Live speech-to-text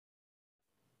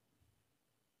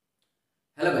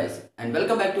Hello guys and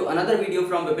welcome back to another video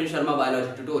from Vipin Sharma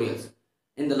Biology Tutorials.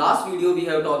 In the last video we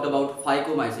have talked about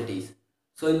Phycomycetes.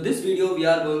 So in this video we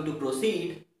are going to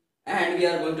proceed and we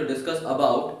are going to discuss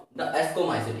about the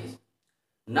Ascomycetes.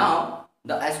 Now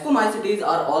the Ascomycetes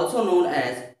are also known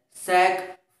as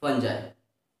sac fungi.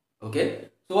 Okay.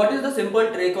 So what is the simple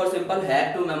trick or simple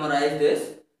hack to memorize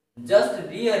this? Just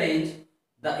rearrange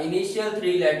the initial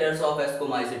three letters of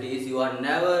Ascomycetes. You are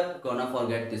never gonna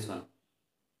forget this one.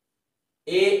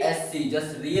 ASC,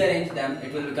 just rearrange them,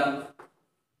 it will become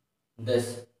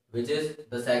this, which is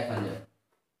the sac fungi.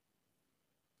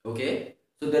 Okay,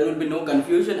 so there will be no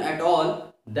confusion at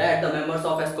all that the members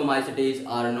of Ascomycetes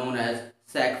are known as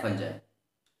sac fungi.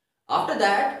 After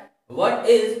that, what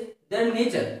is their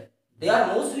nature? They are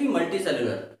mostly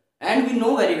multicellular, and we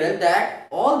know very well that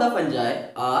all the fungi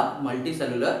are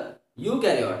multicellular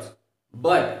eukaryotes,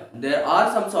 but there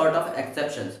are some sort of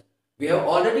exceptions. We have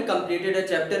already completed a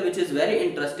chapter which is very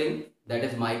interesting, that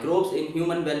is microbes in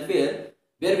human welfare,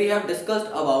 where we have discussed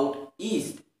about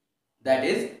yeast, that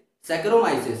is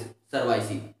Saccharomyces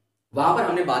cerevisiae. वहाँ पर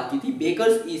हमने बात की थी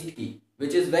baker's yeast की,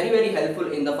 which is very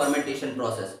helpful in the fermentation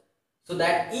process. So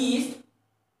that yeast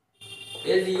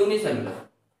is unicellular,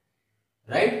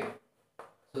 right?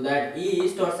 So that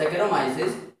yeast or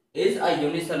Saccharomyces is a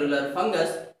unicellular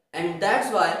fungus, and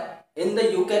that's why in the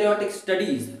eukaryotic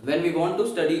studies, when we want to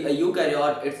study a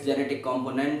eukaryote, its genetic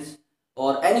components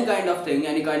or any kind of thing,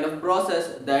 any kind of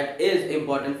process that is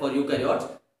important for eukaryotes,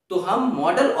 तो हम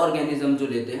model organism जो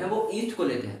लेते हैं वो yeast को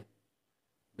लेते हैं,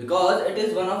 because it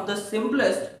is one of the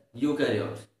simplest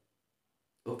eukaryotes.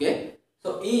 Okay,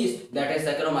 so yeast, that is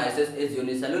Saccharomyces, is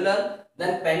unicellular.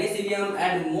 Then penicillium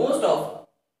and most of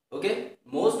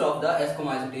the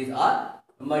Ascomycetes are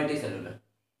multicellular.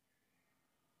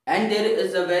 And there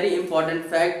is a very important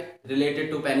fact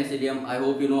related to penicillium. I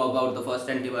hope you know about the first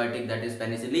antibiotic, that is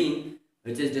penicillin,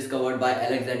 which is discovered by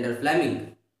Alexander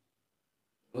Fleming.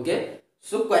 Okay,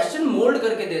 so question mold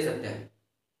करके दे सकते हैं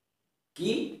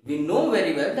कि we know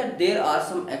very well that there are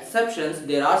some exceptions,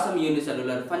 there are some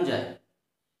unicellular fungi.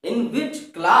 In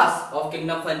which class of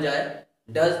kingdom fungi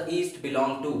does yeast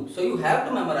belong to? So you have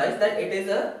to memorize that it is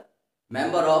a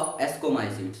member of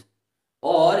Ascomycetes.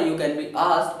 Or you can be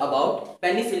asked about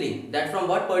penicillin, that from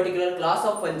what particular class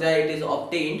of fungi it is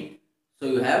obtained. So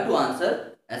you have to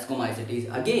answer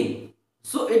Ascomycetes again.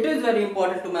 So it is very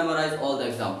important to memorize all the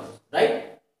examples,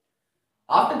 right?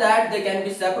 After that, they can be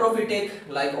saprophytic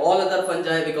like all other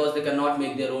fungi because they cannot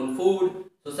make their own food.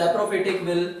 So saprophytic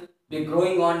will be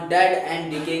growing on dead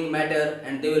and decaying matter,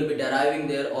 and they will be deriving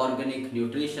their organic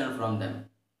nutrition from them.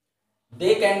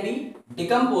 They can be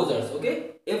decomposers. Okay,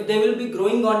 if they will be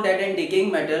growing on dead and decaying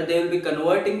matter, they will be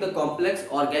converting the complex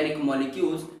organic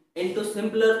molecules into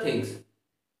simpler things.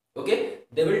 Okay,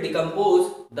 they will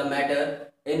decompose the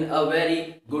matter in a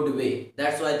very good way.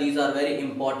 That's why these are very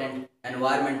important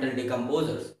environmental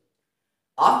decomposers.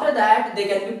 After that, they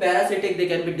can be parasitic, they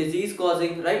can be disease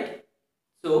causing, right?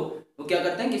 So वो क्या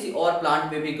करते हैं, किसी और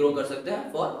plant पे भी grow कर सकते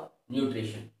हैं for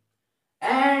nutrition.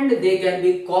 And they can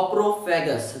be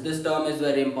coprophagous. This term is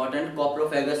very important.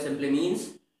 Coprophagous simply means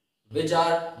which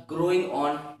are growing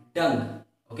on dung.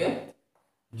 Okay,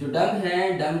 जो डंग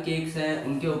हैं, डंग केक्स हैं,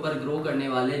 उनके ऊपर ग्रो करने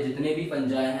वाले जितने भी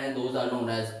फंजाई हैं, those are known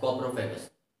as coprophagous.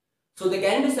 So they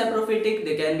can be saprophytic,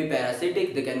 they can be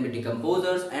parasitic, they can be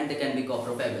decomposers, and they can be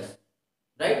coprophagous,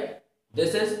 right?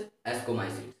 This is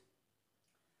Ascomycetes.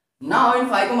 Now in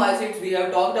Phycomycetes we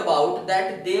have talked about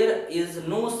that there is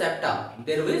no septa.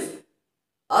 There is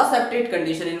a septate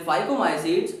condition in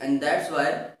Phycomycetes, and that's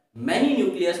why many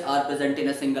nucleus are present in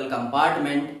a single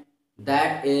compartment,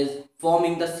 that is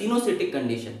forming the cenocytic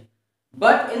condition.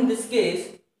 But in this case,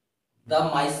 the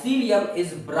mycelium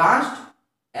is branched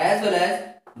as well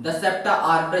as the septa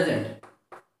are present,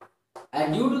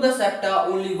 and due to the septa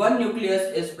only one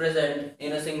nucleus is present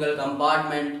in a single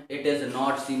compartment. It is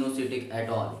not cenocytic at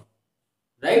all,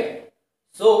 right?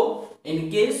 So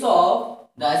in case of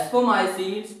the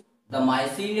Ascomycetes, the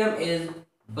mycelium is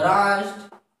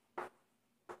branched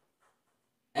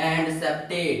and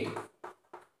septate,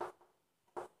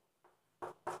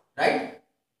 right?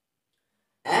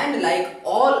 And like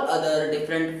all other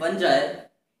different fungi,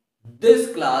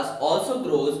 this class also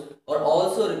grows or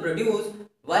also reproduce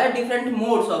via different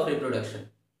modes of reproduction.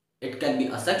 It can be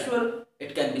asexual,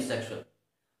 it can be sexual.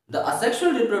 The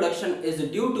asexual reproduction is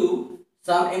due to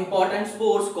some important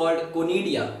spores called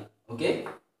conidia. Okay,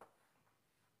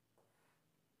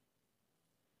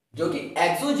 जो कि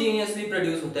exogenously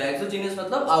produce होता है. Exogenous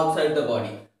मतलब outside the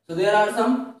body. So there are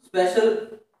some special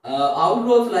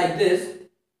outgrowths like this,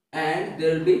 and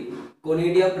there will be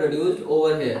conidia produced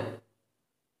over here.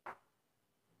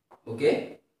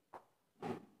 Okay,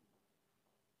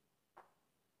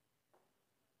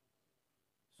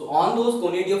 on those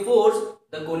conidiophores,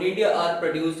 the conidia are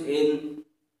produced in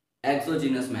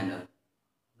exogenous manner,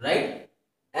 right?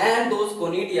 And those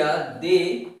conidia,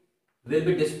 they will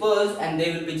be dispersed and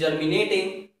they will be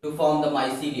germinating to form the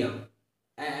mycelium,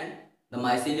 and the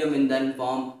mycelium will then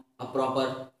form a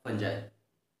proper fungi.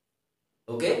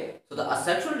 Okay, so the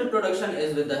asexual reproduction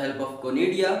is with the help of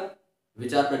conidia,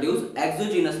 which are produced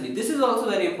exogenously. This is also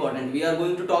very important. We are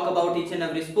going to talk about each and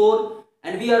every spore,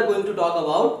 and we are going to talk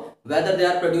about whether they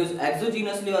are produced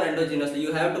exogenously or endogenously.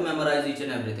 You have to memorize each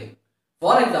and everything.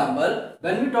 For example,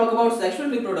 when we talk about sexual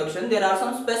reproduction, there are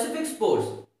some specific spores.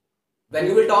 When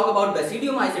you will talk about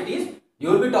Basidiomycetes, you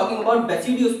will be talking about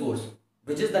Basidiospores,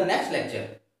 which is the next lecture.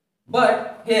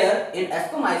 But here in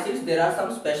Ascomycetes, there are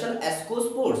some special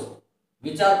ascospores,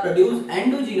 which are produced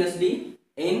endogenously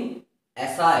in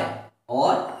asci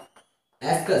or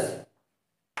ascus.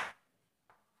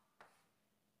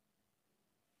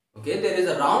 Okay, there is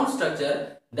a round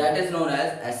structure that is known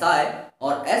as asci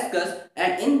or ascus,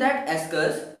 and in that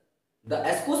ascus, the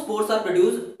ascospores are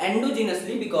produced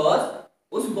endogenously because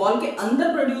उस ball के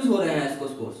अंदर produce हो रहे हैं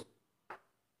ascospores,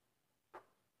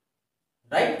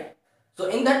 right? So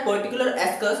in that particular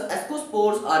ascus,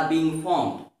 ascospores are being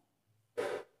formed,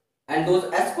 and those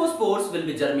ascospores will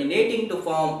be germinating to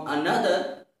form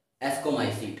another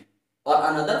ascomycete or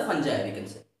another fungi, we can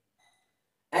say.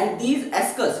 And these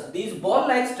ascus, these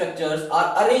ball-like structures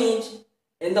are arranged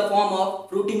in the form of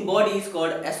fruiting bodies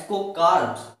called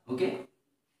ascocarps. Okay,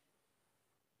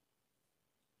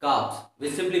 carbs,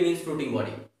 which simply means fruiting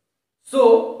body.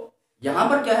 So यहाँ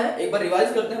पर क्या है, एक बार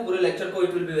revise करते हैं पूरे lecture को.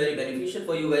 It will be very beneficial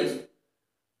for you guys.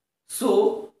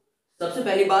 So सबसे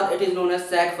पहली बात, it is known as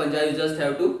sac fungi. You just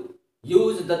have to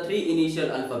use the 3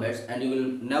 initial alphabets and you will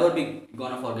never be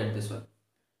gonna forget this one.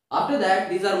 After that,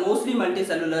 these are mostly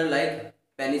multicellular like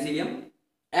penicillium,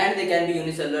 and they can be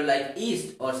unicellular like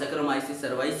yeast or Saccharomyces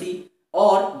cerevisiae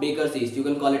or baker's yeast. You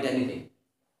can call it anything.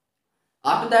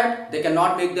 After that, they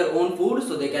cannot make their own food,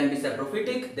 so they can be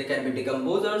saprophytic, they can be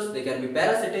decomposers, they can be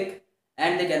parasitic,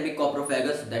 and they can be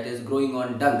coprophagous, that is growing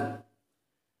on dung.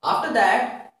 After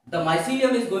that, the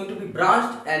mycelium is going to be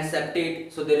branched and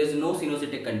septate, so there is no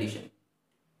synocytic condition.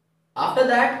 After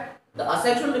that, the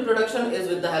asexual reproduction is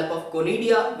with the help of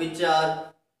conidia, which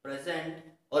are present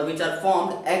or which are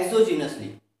formed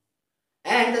exogenously.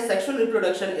 And the sexual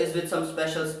reproduction is with some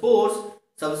special spores,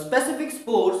 some specific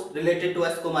spores related to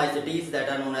Ascomycetes that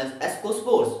are known as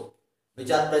ascospores, which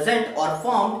are present or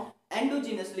formed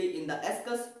endogenously in the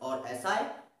ascus or asci,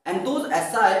 and those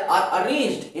asci are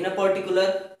arranged in a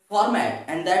particular format,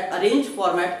 and that arranged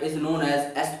format is known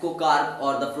as ascocarp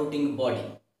or the fruiting body.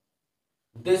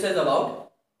 This is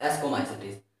about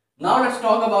Ascomycetes. Now let's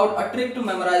talk about a trick to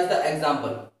memorize the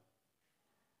example.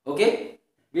 Okay,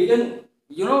 we can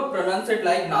pronounce it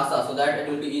like NASA so that it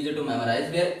will be easy to memorize,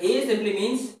 where A simply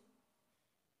means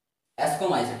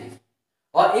Ascomycetes,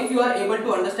 or if you are able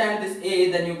to understand this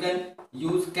A, then you can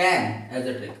use can as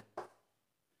a trick.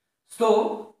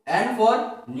 So N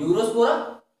for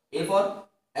Neurospora, A for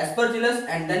Aspergillus,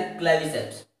 and then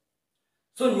Claviceps.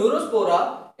 So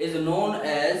Neurospora is known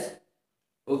as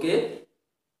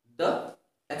the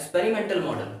experimental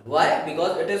model. Why?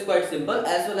 Because it is quite simple,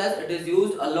 as well as it is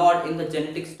used a lot in the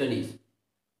genetic studies.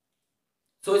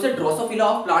 So इसे Drosophila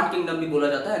of plant kingdom भी बोला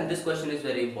जाता है, and this question is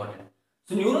very important.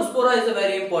 So Neurospora is a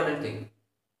very important thing.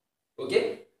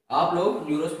 Okay, आप लोग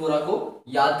Neurospora को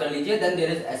याद कर लीजिए. Then there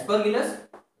is Aspergillus,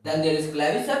 then there is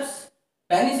Claviceps,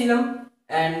 Penicillium,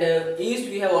 and yeast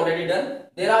we have already done.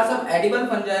 There are some edible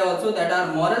fungi also, that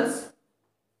are morels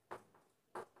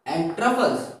and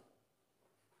truffles,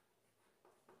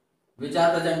 which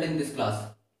are present in this class.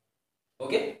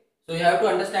 Okay, so you have to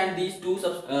understand these two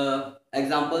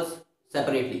examples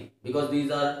separately, because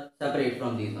these are separate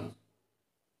from these ones.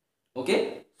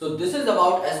 Okay, so this is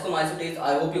about Ascomycetes.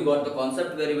 I hope you got the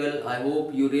concept very well. I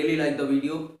hope you really like the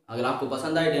video. अगर आपको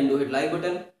पसंद आए, then do hit like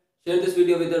button. Share this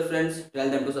video with your friends. Tell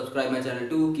them to subscribe my channel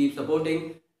too. Keep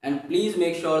supporting, and please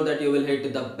make sure that you will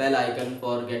hit the bell icon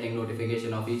for getting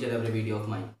notification of each and every video of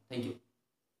mine. Thank you.